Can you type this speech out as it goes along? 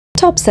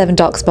top 7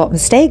 dark spot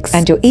mistakes,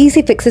 and your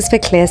easy fixes for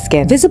clear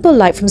skin. Visible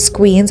light from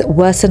screens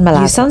worsen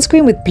melasma. Use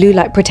sunscreen with blue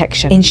light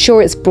protection.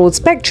 Ensure it's broad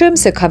spectrum,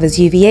 so covers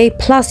UVA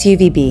plus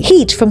UVB.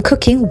 Heat from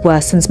cooking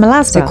worsens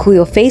melasma, so cool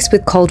your face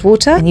with cold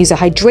water and use a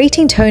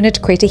hydrating toner to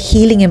create a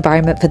healing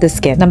environment for the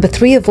skin. Number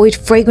 3, avoid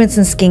fragrance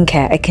and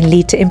skincare. It can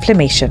lead to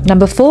inflammation.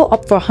 Number 4,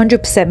 opt for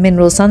 100%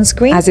 mineral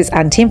sunscreen as it's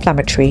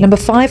anti-inflammatory. Number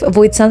 5,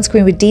 avoid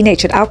sunscreen with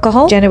denatured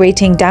alcohol,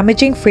 generating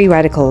damaging free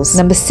radicals.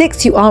 Number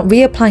 6, you aren't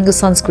reapplying your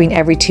sunscreen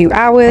every 2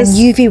 hours, and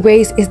UV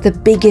rays is the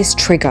biggest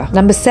trigger.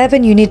 Number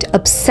 7, you need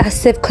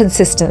obsessive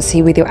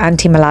consistency with your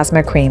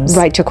anti-melasma creams.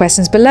 Write your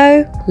questions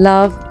below.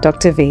 Love,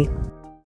 Dr. V.